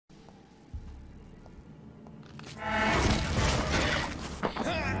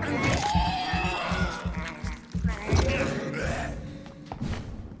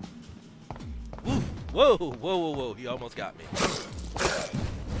Whoa, whoa, whoa, whoa. He almost got me.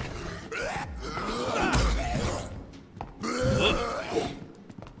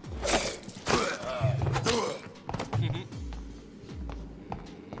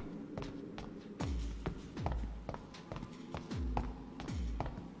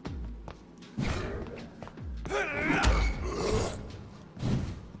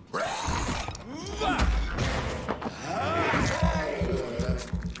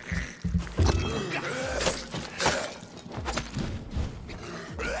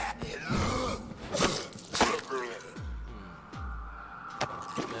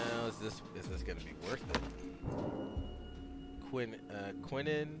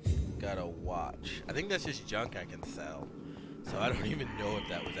 Quinnen got a watch. I think that's just junk I can sell. So I don't even know if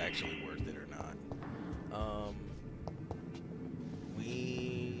that was actually worth it or not.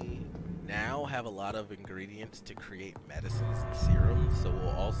 We now have a lot of ingredients to create medicines and serums, so we'll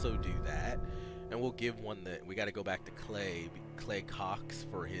also do that. And we'll give one that we got to go back to Clay Cox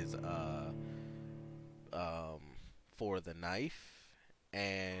for his for the knife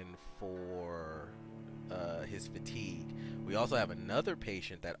and for his fatigue. We also have another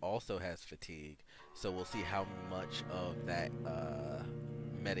patient that also has fatigue, so we'll see how much of that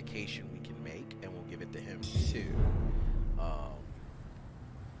medication we can make, and we'll give it to him too.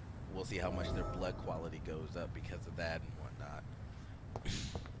 We'll see how much their blood quality goes up because of that and whatnot.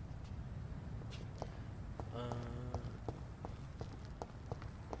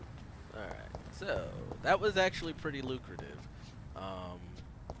 Alright, so that was actually pretty lucrative.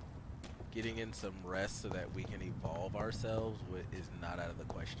 Getting in some rest so that we can evolve ourselves is not out of the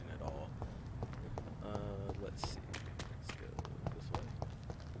question at all. Let's see. Let's go this way.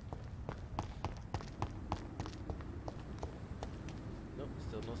 Nope,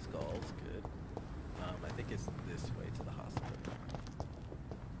 still no skulls. Good. I think it's this way to the hospital.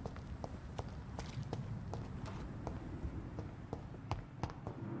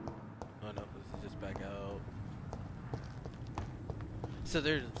 Oh no, this is just back out. So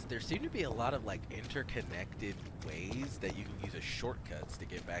there seem to be a lot of like interconnected ways that you can use as shortcuts to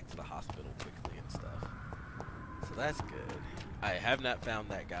get back to the hospital quickly and stuff. So that's good. I have not found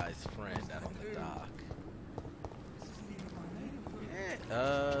that guy's friend out on the dock.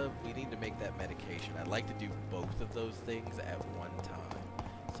 We need to make that medication. I'd like to do both of those things at one time.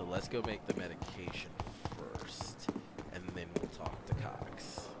 So let's go make the medication first, and then we'll talk to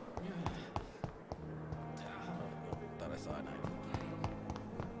Cox. Thought I saw an item.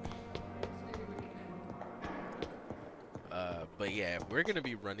 But yeah, if we're gonna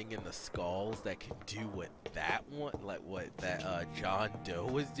be running in the skulls that can do what that one, like what that John Doe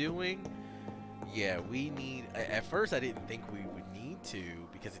was doing, yeah, we need. At first, I didn't think we would need to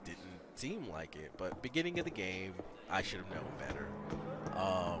because it didn't seem like it. But beginning of the game, I should have known better.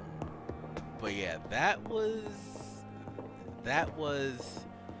 But yeah, that was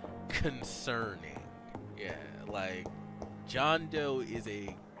concerning. Yeah, like John Doe is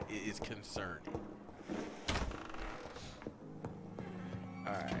concerning.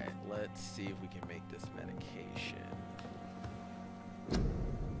 Alright, let's see if we can make this medication.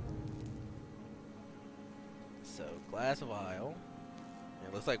 So, glass vial.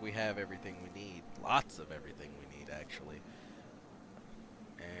 It looks like we have everything we need. Lots of everything we need, actually.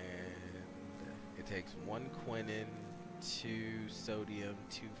 And it takes 1 quinine, 2 sodium,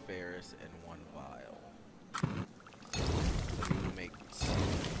 2 ferrous, and 1 vial. So we will make 2.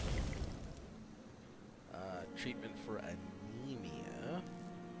 Treatment for anemia.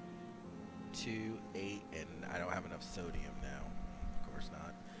 2, 8, and I don't have enough sodium now. Of course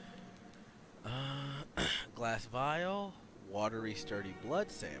not. Glass vial, watery sturdy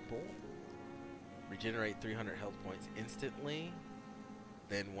blood sample. Regenerate 300 health points instantly.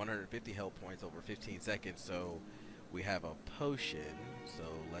 Then 150 health points over 15 seconds. So we have a potion. So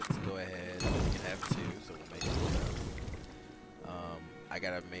let's go ahead. We can have 2, so we'll make 2. I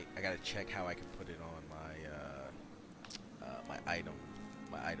gotta check how I can put it on my item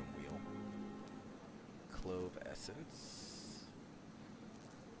wheel. Clove essence.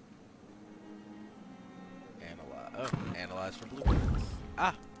 Analyze. Oh, analyze for blueprints.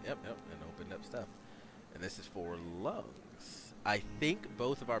 Ah, yep, and opened up stuff. And this is for lungs. I think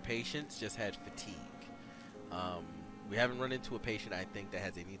both of our patients just had fatigue. We haven't run into a patient I think that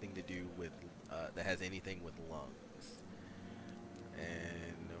has anything to do with lungs.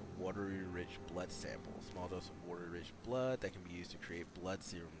 And watery-rich blood sample. Small dose of watery-rich blood that can be used to create blood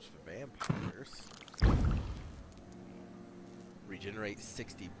serums for vampires. Regenerate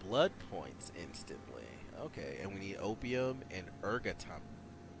 60 blood points instantly. Okay, and we need opium and ergotamine.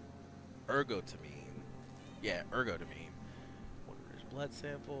 Yeah, ergotamine. Watery-rich blood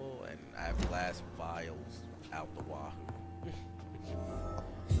sample, and I have glass vials out the wahoo.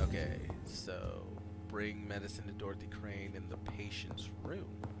 Okay, so bring medicine to Dorothy Crane in the patient's room.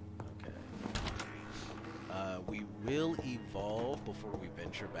 Okay. We will evolve before we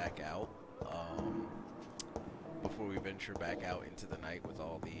venture back out. Before we venture back out into the night with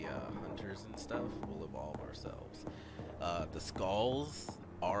all the hunters and stuff, we'll evolve ourselves. The skulls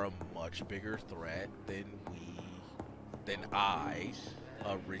are a much bigger threat than I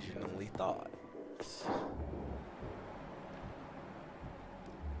originally thought.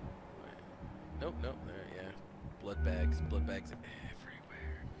 Nope, there, yeah. Blood bags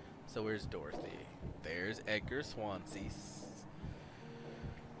everywhere. So where's Dorothy? There's Edgar Swansea.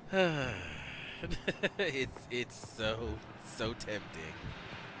 it's so tempting.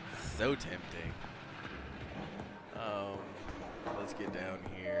 So tempting. Let's get down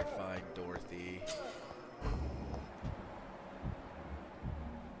here, find Dorothy.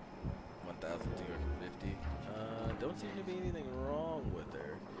 1,250. Don't seem to be anything wrong with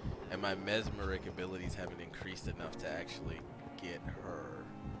her. And my mesmeric abilities haven't increased enough to actually get her.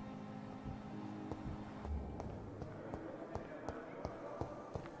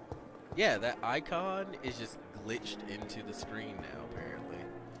 Yeah, that icon is just glitched into the screen now, apparently.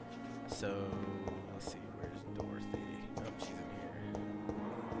 So, let's see, where's Dorothy? Oh, she's in here.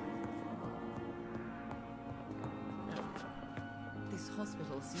 This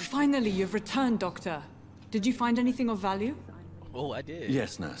hospital seems... Finally, you've returned, Doctor. Did you find anything of value? Oh, I did.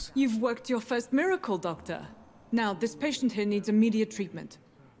 Yes, nurse. You've worked your first miracle, Doctor. Now, this patient here needs immediate treatment.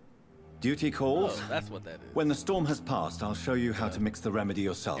 Duty calls. Oh, that's what that is. When the storm has passed, I'll show you how to mix the remedy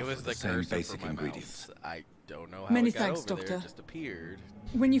yourself It was with the the same cursor basic for my ingredients. mouse. I don't know how Many it got thanks, over Doctor. there. It just appeared.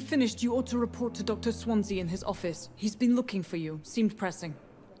 When you've finished, you ought to report to Dr. Swansea in his office. He's been looking for you. Seemed pressing.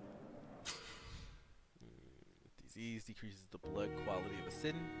 Disease decreases the blood quality of a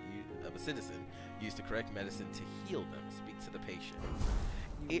citizen. Use the correct medicine to heal them. Speak to the patient.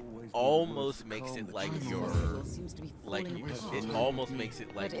 It almost makes it like you're it almost makes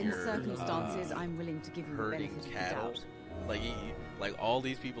it like but in you're circumstances, I'm willing to give you the herding benefit of the cattle. doubt. Like all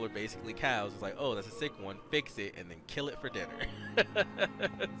these people are basically cows. It's like, oh, that's a sick one. Fix it and then kill it for dinner. It's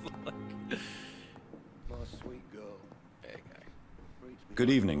like, My sweet girl. hey, guy.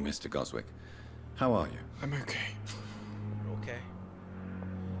 Good evening, Mr. Goswick. How are you? I'm okay. Okay.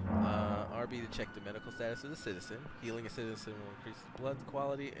 RB to check the medical status of the citizen. Healing a citizen will increase the blood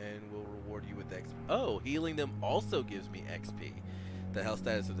quality and will reward you with XP. Oh, healing them also gives me XP. The health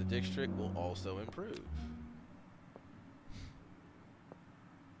status of the district will also improve.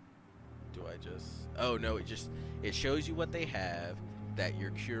 Do I just... Oh, no, it shows you what they have, that your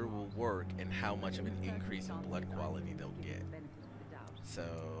cure will work, and how much of an increase in blood quality they'll get. So...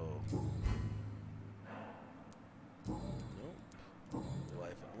 Nope.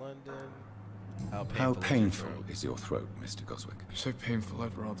 Life in London. How painful is your throat, Mr. Goswick? So painful,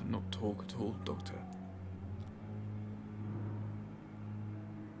 I'd rather not talk at all, Doctor.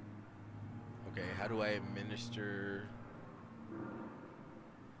 Okay, how do I administer...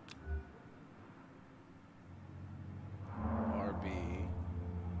 RB...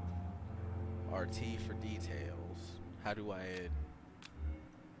 RT for details. How do I...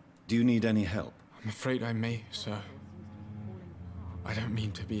 Do you need any help? I'm afraid I may, sir. I don't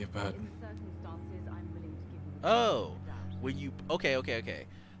mean to be a burden. Oh! When you... Okay.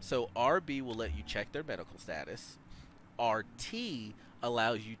 So RB will let you check their medical status. RT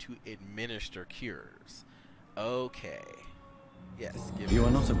allows you to administer cures. Okay. Yes, give You me...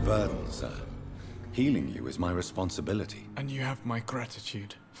 are not a burden, sir. Healing you is my responsibility. And you have my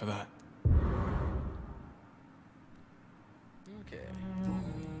gratitude for that. Okay.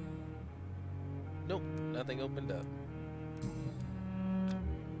 Nope, nothing opened up.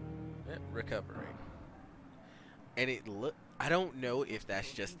 Yep, recovery. And it I don't know if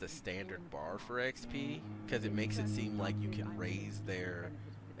that's just the standard bar for XP, because it makes it seem like you can raise their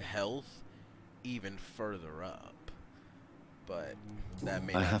health even further up. But that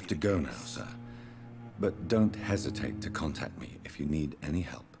may I not have be to the go case. now, sir. But don't hesitate to contact me if you need any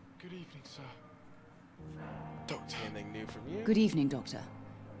help. Good evening, sir. Doctor. Anything new from you? Good evening, Doctor.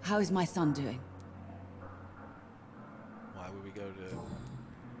 How is my son doing? Why would we go to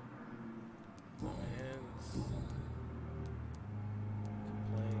commands?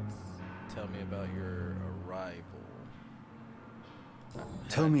 Complaints. Tell me about your arrival.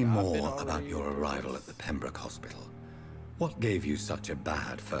 Tell me I've been more about already- your arrival at the Pembroke Hospital. What gave you such a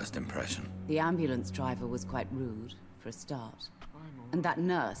bad first impression? The ambulance driver was quite rude, for a start. And that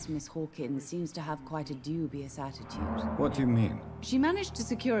nurse, Miss Hawkins, seems to have quite a dubious attitude. What do you mean? She managed to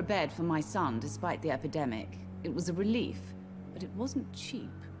secure a bed for my son despite the epidemic. It was a relief. but it wasn't cheap.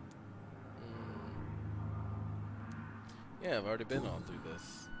 Yeah, I've already been on through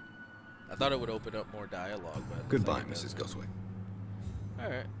this. I thought it would open up more dialogue, but Goodbye, Mrs. Goswick.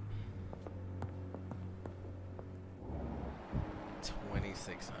 Alright.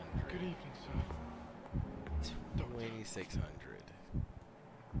 2,600. Good evening, sir. 2,600.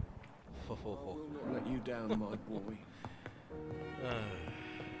 I will not let you down, my boy.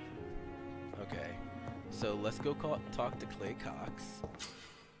 Okay, so let's go talk to Clay Cox.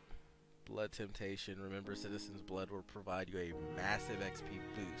 Blood temptation. Remember, citizens' blood will provide you a massive XP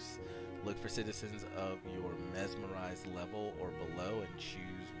boost. Look for citizens of your mesmerized level or below and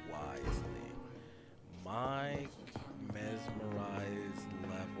choose wisely. My mesmerized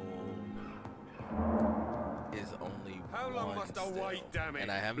level is only How long one must I still, wait, damn it?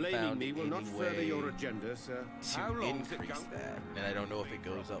 and I haven't Blaming found me will any not further way your agenda, sir. How to long is it increase going? that, and I don't know if it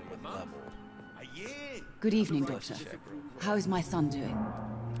goes up with level. A year. Good evening, Let's Doctor. check real quick. How is my son doing?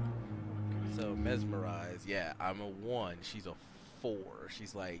 So mesmerized, yeah, I'm a 1. She's a 4.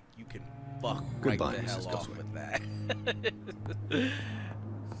 She's like, you can fuck Goodbye, right the hell Mrs. off Goswick. with that.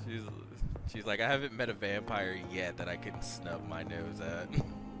 she's like, I haven't met a vampire yet that I can snub my nose at.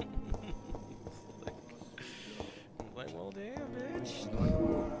 like, well, damn, bitch.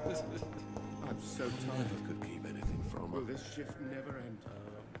 I'm so tired. I could keep anything from her. Will this shift never end?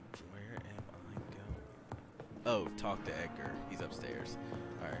 Where am I going? Oh, talk to Edgar. He's upstairs.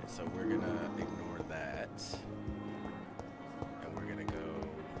 Alright, so we're gonna ignore that. And we're gonna go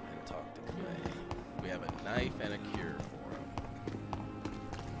and talk to Clay. We have a knife and a cure for him.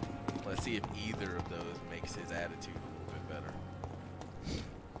 Let's see if either of those makes his attitude a little bit better.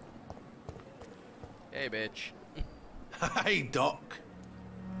 Hey, bitch. Hey, Doc.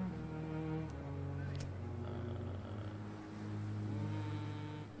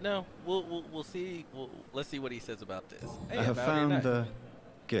 No, we'll see. Let's see what he says about this. Hey, I have about your found knife. the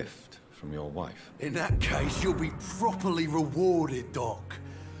gift from your wife. In that case, you'll be properly rewarded, Doc.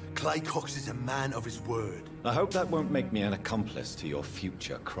 Clay Cox is a man of his word. I hope that won't make me an accomplice to your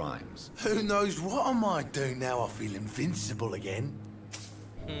future crimes. Who knows what I might do now I feel invincible again?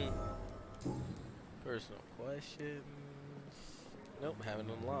 Personal questions. Nope, haven't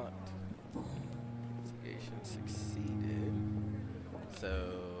unlocked. Investigation succeeded.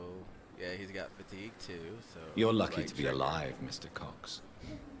 So, yeah, he's got fatigue too. So You're lucky right to be trigger. alive, Mr. Cox.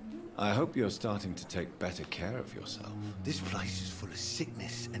 I hope you're starting to take better care of yourself. This place is full of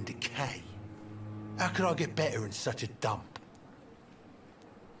sickness and decay. How could I get better in such a dump?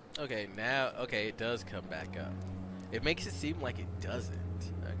 Okay, now, okay, it does come back up. It makes it seem like it doesn't.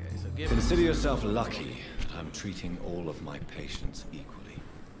 Okay, so give Consider yourself lucky. I'm treating all of my patients equally.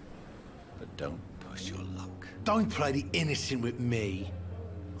 But don't push your luck. Don't play the innocent with me.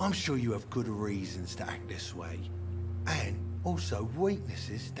 I'm sure you have good reasons to act this way. And also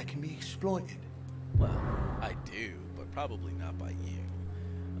weaknesses that can be exploited. Well, I do, but probably not by you.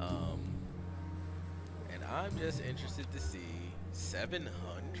 And I'm just interested to see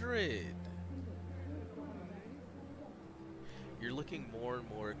 700. You're looking more and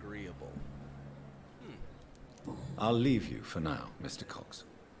more agreeable. I'll leave you for now, Mr. Cox.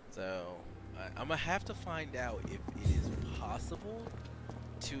 So, I'm gonna have to find out if it is possible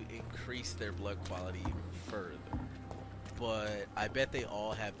to increase their blood quality even further. But I bet they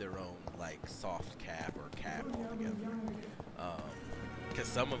all have their own, like, soft cap or cap altogether. Because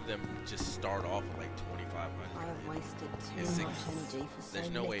some of them just start off at like 2,500. I have wasted too It's much six- energy for so There's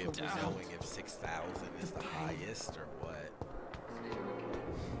no way of little just result. knowing if 6,000 is the highest or what.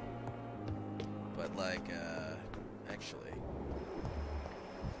 But like, actually,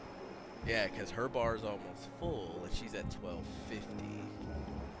 yeah, because her bar is almost full and she's at 1,250.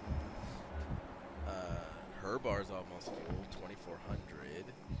 Her bar's almost full, 2,400.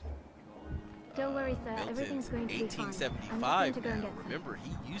 Don't worry, sir. Everything's going to be fine. I'm just going 1875 to go and now. get some. Remember,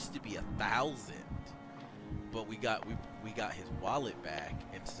 he used to be 1,000, but we got his wallet back,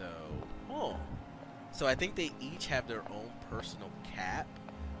 and so I think they each have their own personal cap,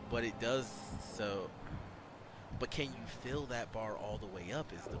 but it does so. But can you fill that bar all the way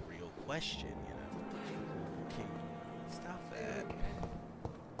up? Is the real question, you know? Can you stop that?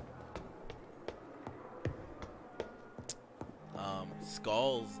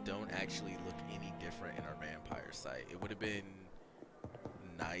 Skulls don't actually look any different in our vampire site. It would have been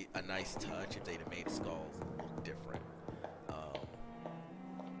a nice touch if they'd have made skulls look different.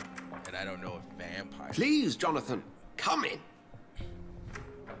 And I don't know if vampires... Please, Jonathan, come in.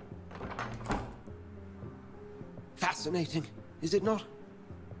 Fascinating, is it not?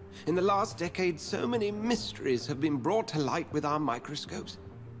 In the last decade, so many mysteries have been brought to light with our microscopes.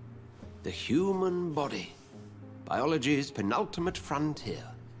 The human body, Biology's penultimate frontier.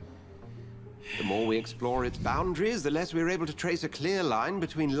 The more we explore its boundaries, the less we're able to trace a clear line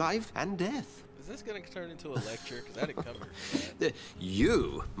between life and death. Is this going to turn into a lecture? Because I didn't come here for that.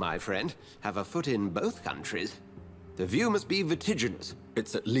 You, my friend, have a foot in both countries. The view must be vertiginous.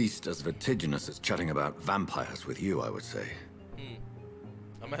 It's at least as vertiginous as chatting about vampires with you, I would say. I'm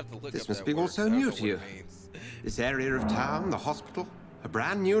going to have to look This up must that be word, all so 'cause I don't new know to what you. it means. This area of town, the hospital, a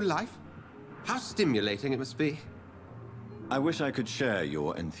brand new life. How stimulating it must be. I wish I could share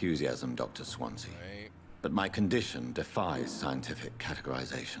your enthusiasm, Dr. Swansea. Right. But my condition defies scientific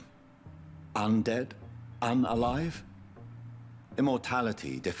categorization. Undead? Unalive?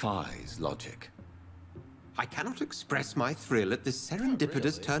 Immortality defies logic. I cannot express my thrill at this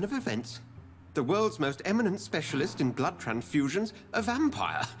serendipitous really. turn of events. The world's most eminent specialist in blood transfusions, a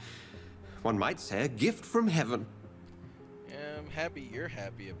vampire. One might say a gift from heaven. Yeah, I'm happy you're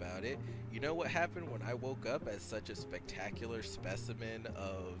happy about it. You know what happened when I woke up as such a spectacular specimen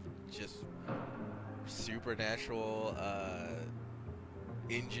of just supernatural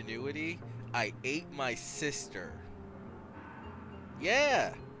ingenuity? I ate my sister.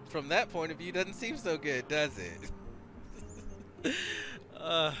 Yeah, from that point of view, doesn't seem so good, does it?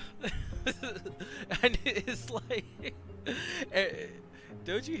 And it's like,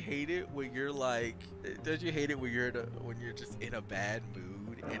 don't you hate it when you're like, don't you hate it when you're just in a bad mood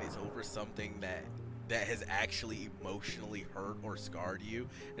and it's over something that has actually emotionally hurt or scarred you,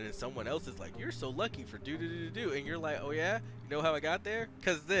 and then someone else is like, you're so lucky for do, and you're like, oh yeah, you know how I got there?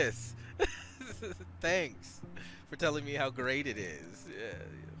 'Cause this. Thanks for telling me how great it is. Yeah,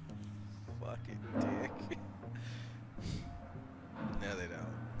 fucking dick. No, they don't.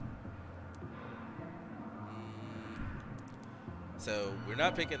 So we're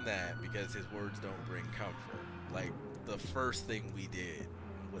not picking that because his words don't bring comfort. Like, the first thing we did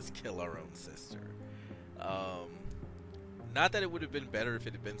was kill our own sister. Not that it would have been better if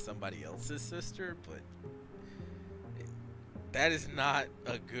it had been somebody else's sister, but that is not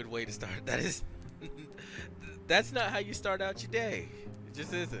a good way to start. That's not how you start out your day. It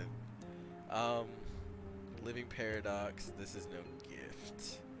just isn't. Living paradox. This is no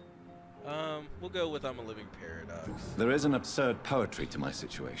gift. We'll go with I'm a living paradox. There is an absurd poetry to my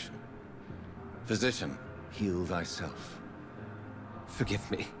situation. Physician, heal thyself. Forgive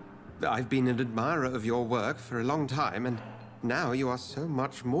me. I've been an admirer of your work for a long time, and now you are so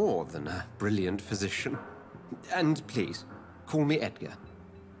much more than a brilliant physician. And please, call me Edgar.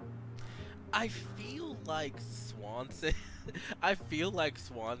 I feel like Swansea. I feel like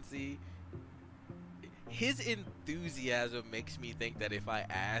Swansea. His enthusiasm makes me think that if I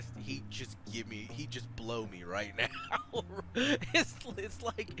asked, he'd just blow me right now. It's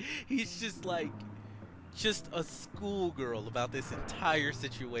like he's just a schoolgirl about this entire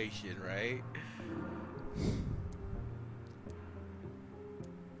situation, right?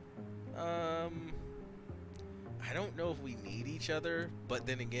 I don't know if we need each other, but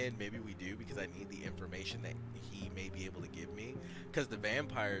then again, maybe we do, because I need the information that he may be able to give me. Because the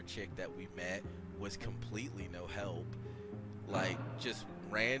vampire chick that we met was completely no help. Like, just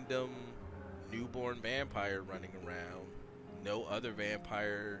random newborn vampire running around. No other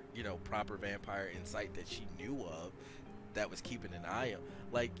vampire, you know, proper vampire in sight that she knew of that was keeping an eye on.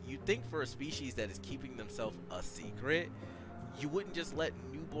 Like, you'd think for a species that is keeping themselves a secret, you wouldn't just let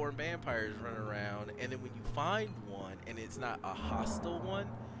newborn vampires run around, and then when you find one and it's not a hostile one,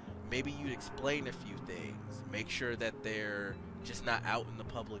 maybe you'd explain a few things. Make sure that they're just not out in the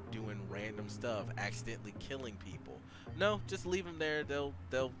public doing random stuff, accidentally killing people. No, just leave them there. They'll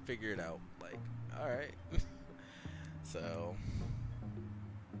figure it out. Like, all right. So,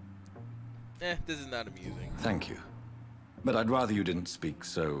 this is not amusing. Thank you. But I'd rather you didn't speak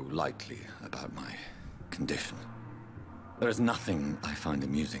so lightly about my condition. There is nothing I find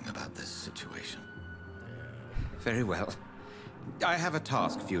amusing about this situation. Very well. I have a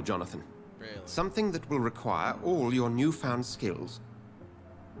task for you, Jonathan. Really? Something that will require all your newfound skills.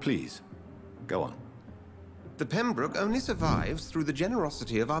 Please, go on. The Pembroke only survives through the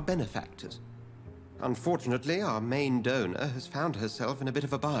generosity of our benefactors. Unfortunately, our main donor has found herself in a bit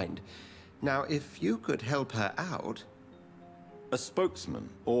of a bind. Now, if you could help her out... A spokesman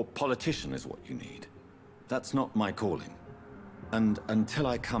or politician is what you need. That's not my calling. And until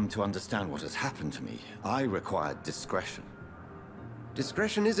I come to understand what has happened to me, I require discretion.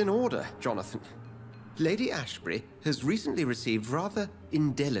 Discretion is in order, Jonathan. Lady Ashbury has recently received rather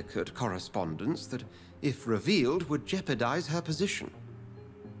indelicate correspondence that, if revealed, would jeopardize her position.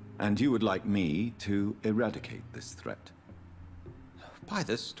 And you would like me to eradicate this threat? By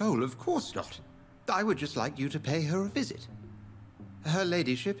the stole, of course not. I would just like you to pay her a visit. Her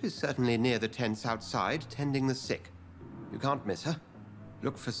ladyship is certainly near the tents outside, tending the sick. You can't miss her.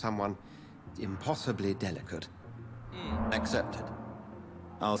 Look for someone impossibly delicate. Accepted.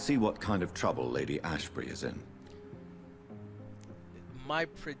 I'll see what kind of trouble Lady Ashbury is in. My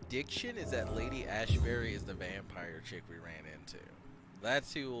prediction is that Lady Ashbury is the vampire chick we ran into.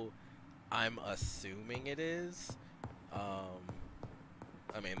 That's who I'm assuming it is.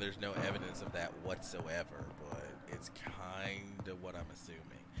 I mean, there's no evidence of that whatsoever, but it's kind of what I'm assuming.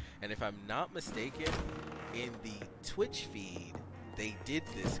 And if I'm not mistaken, in the Twitch feed, they did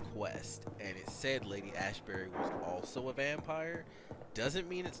this quest, and it said Lady Ashbury was also a vampire. Doesn't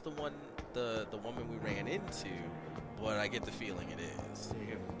mean it's the woman we ran into, but I get the feeling it is. They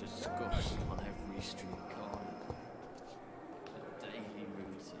hear them discussed on every street corner. A daily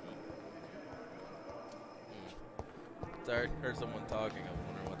routine. Sorry, heard someone talking. I was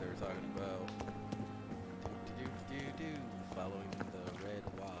wondering what they were talking about. Following the red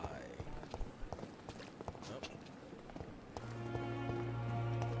Y. Nope.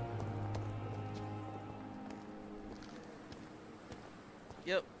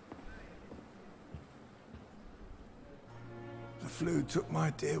 Yep. The flu took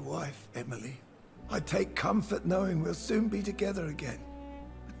my dear wife, Emily. I take comfort knowing we'll soon be together again.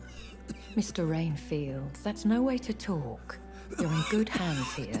 Mr. Rainfield, that's no way to talk. You're in good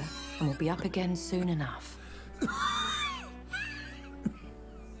hands here, and we'll be up again soon enough.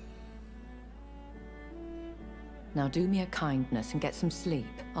 Now do me a kindness and get some sleep.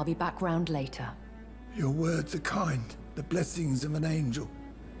 I'll be back round later. Your words are kind, the blessings of an angel.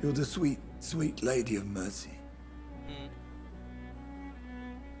 You're the sweet, sweet lady of mercy.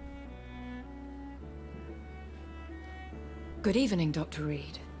 Good evening, Dr.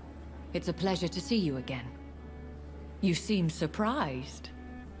 Reed. It's a pleasure to see you again. You seem surprised.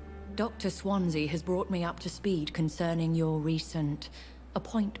 Dr. Swansea has brought me up to speed concerning your recent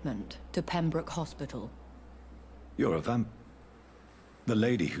appointment to Pembroke Hospital. You're a the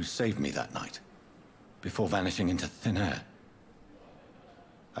lady who saved me that night, before vanishing into thin air.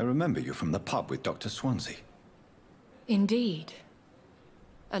 I remember you from the pub with Dr. Swansea. Indeed.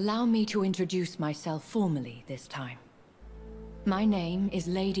 Allow me to introduce myself formally this time. My name is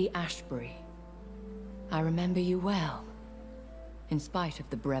Lady Ashbury. I remember you well, in spite of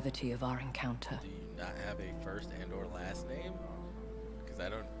the brevity of our encounter. Do you not have a first and or last name?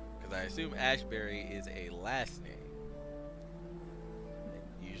 Because I assume Ashbury is a last name.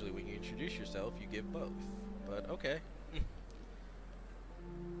 Usually when you introduce yourself, you give both. But okay.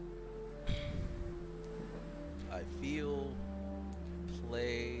 I feel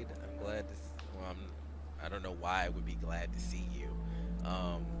played. I'm glad to. Well, I don't know why I would be glad to see you.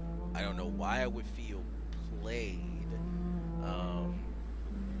 I don't know why I would feel played.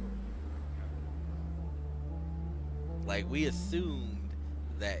 Like, we assumed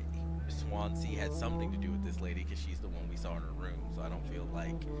that Swansea had something to do with this lady because she's the one we saw in her room. So I don't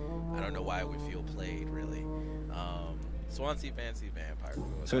know why I would feel played, really. Swansea fancy vampire.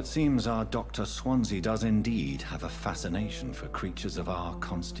 So it seems our Dr. Swansea does indeed have a fascination for creatures of our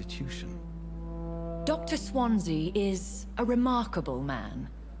constitution. Dr. Swansea is a remarkable man.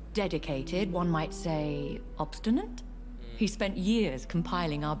 Dedicated, one might say, obstinate? He spent years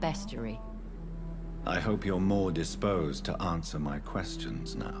compiling our bestiary. I hope you're more disposed to answer my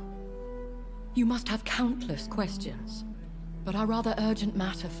questions now. You must have countless questions, but our rather urgent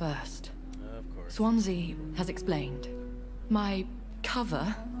matter first. Of course. Swansea has explained. My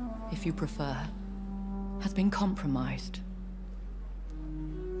cover, if you prefer, has been compromised.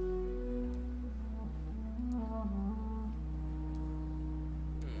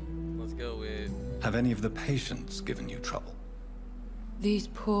 Let's go with... Have any of the patients given you trouble? These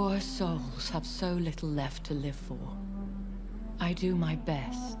poor souls have so little left to live for. I do my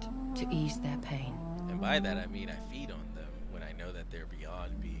best to ease their pain. And by that I mean I feed on them when I know that they're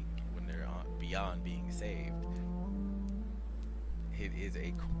beyond being saved. It is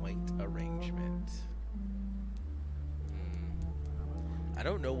a quaint arrangement. I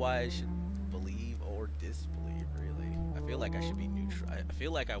don't know why I should believe or disbelieve, really. I feel like I should be neutral. I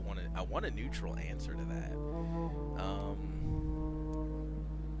feel like I want a neutral answer to that.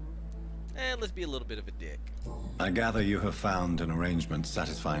 And let's be a little bit of a dick. I gather you have found an arrangement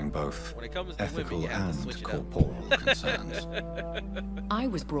satisfying both When it comes to ethical women, you have to and switch it up. corporeal concerns. I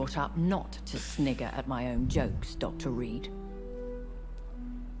was brought up not to snigger at my own jokes, Dr. Reed.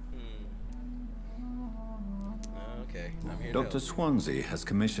 Okay, I'm here. Dr. Swansea has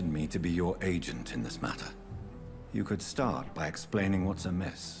commissioned me to be your agent in this matter. You could start by explaining what's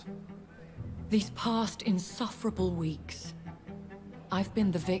amiss. These past insufferable weeks, I've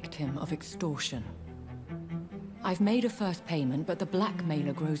been the victim of extortion. I've made a first payment, but the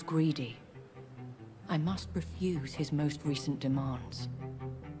blackmailer grows greedy. I must refuse his most recent demands.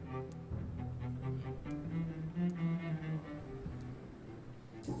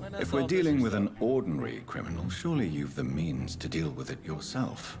 If we're dealing with an ordinary criminal, surely you've the means to deal with it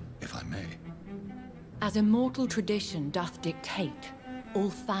yourself, if I may. As immortal tradition doth dictate, all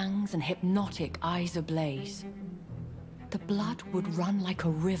fangs and hypnotic eyes ablaze, the blood would run like a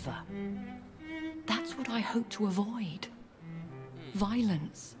river. That's what I hope to avoid.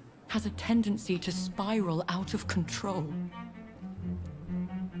 Violence has a tendency to spiral out of control.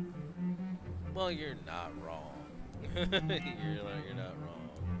 Well, you're not wrong. you're not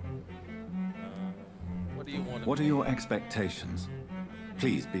wrong. What do you want? What are your expectations?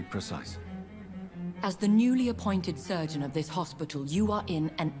 Please be precise. As the newly appointed surgeon of this hospital, you are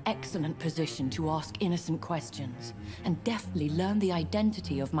in an excellent position to ask innocent questions and deftly learn the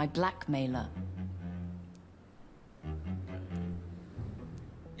identity of my blackmailer.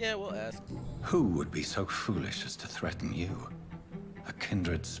 Yeah, we'll ask. Who would be so foolish as to threaten you? A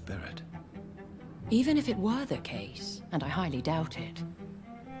kindred spirit. Even if it were the case, and I highly doubt it,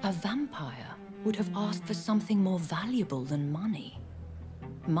 a vampire would have asked for something more valuable than money.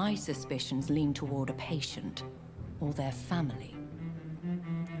 My suspicions lean toward a patient, or their family.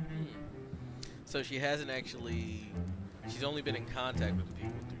 So she hasn't actually... She's only been in contact with the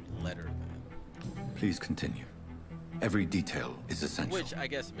people through letter, then. Please continue. Every detail is essential. Which I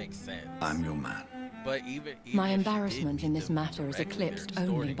guess makes sense. I'm your man. But even my embarrassment in this matter is eclipsed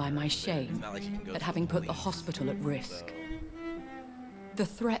only by my shame at having put the hospital at risk. So. The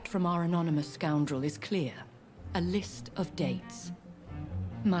threat from our anonymous scoundrel is clear. A list of dates.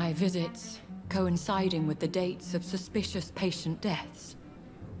 My visits coinciding with the dates of suspicious patient deaths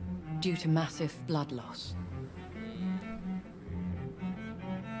due to massive blood loss.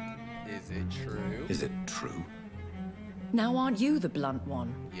 Is it true? Is it true? Now aren't you the blunt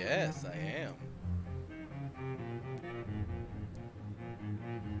one? Yes, I am.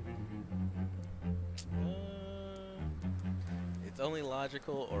 It's only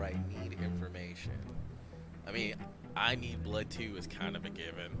logical, or I need information. I mean, I need blood too is kind of a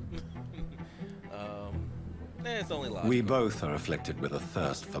given. It's only logical. We both are afflicted with a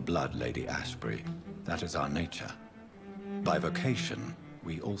thirst for blood, Lady Ashbury. That is our nature. By vocation,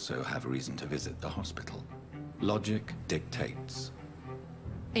 we also have reason to visit the hospital. Logic dictates.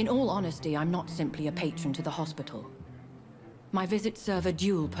 In all honesty, I'm not simply a patron to the hospital. My visits serve a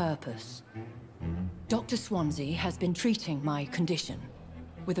dual purpose. Dr. Swansea has been treating my condition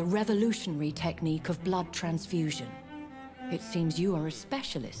with a revolutionary technique of blood transfusion. It seems you are a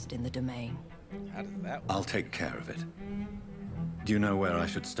specialist in the domain. How does that work? I'll take care of it. Do you know where I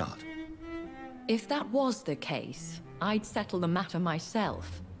should start? If that was the case, I'd settle the matter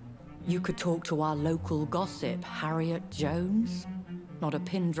myself. You could talk to our local gossip, Harriet Jones. Not a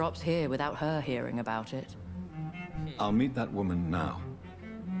pin drops here without her hearing about it. I'll meet that woman now.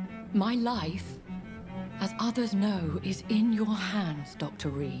 My life, as others know, is in your hands, Dr.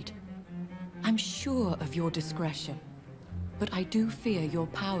 Reed. I'm sure of your discretion, but I do fear your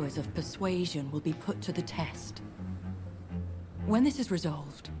powers of persuasion will be put to the test. When this is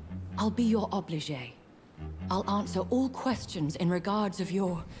resolved, I'll be your obligé. I'll answer all questions in regards of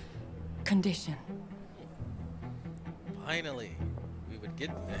your condition. Finally, we would get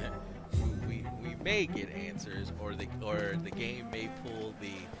we may get answers, or the game may pull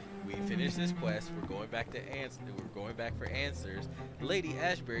the we finished this quest, we're going back for answers. Lady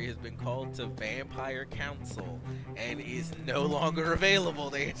Ashbury has been called to Vampire Council and is no longer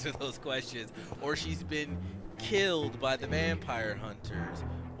available to answer those questions, or she's been killed by the vampire hunters,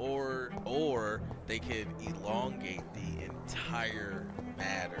 or they could elongate the entire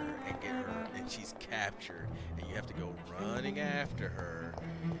matter and get her, and she's captured and you have to go running after her.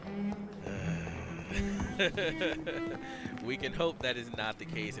 We can hope that is not the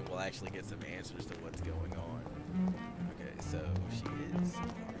case and we'll actually get some answers to what's going on. Okay, so she is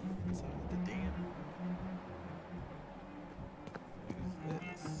so the damn who's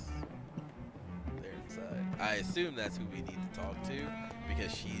this? They're inside. I assume that's who we need to talk to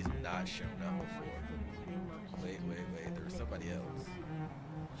because she's not shown up before. Wait, there was somebody else.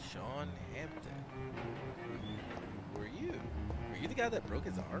 Sean Hampton. Who are you? Are you the guy that broke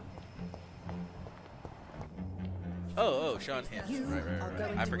his arm? Oh, Sean Hampton.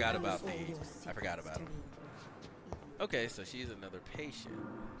 Right. I forgot about him. Okay, so she's another patient.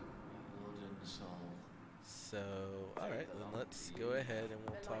 So, alright, then let's go ahead and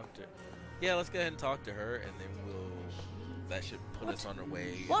we'll talk to her. Yeah, let's go ahead and talk to her, and then that should put us on our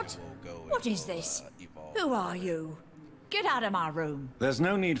way. What? We'll go What is this? Who are you? Get out of my room. There's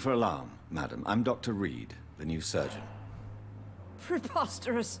no need for alarm, madam. I'm Dr. Reed, the new surgeon.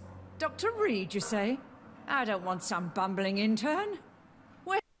 Preposterous. Dr. Reed, you say? I don't want some bumbling intern.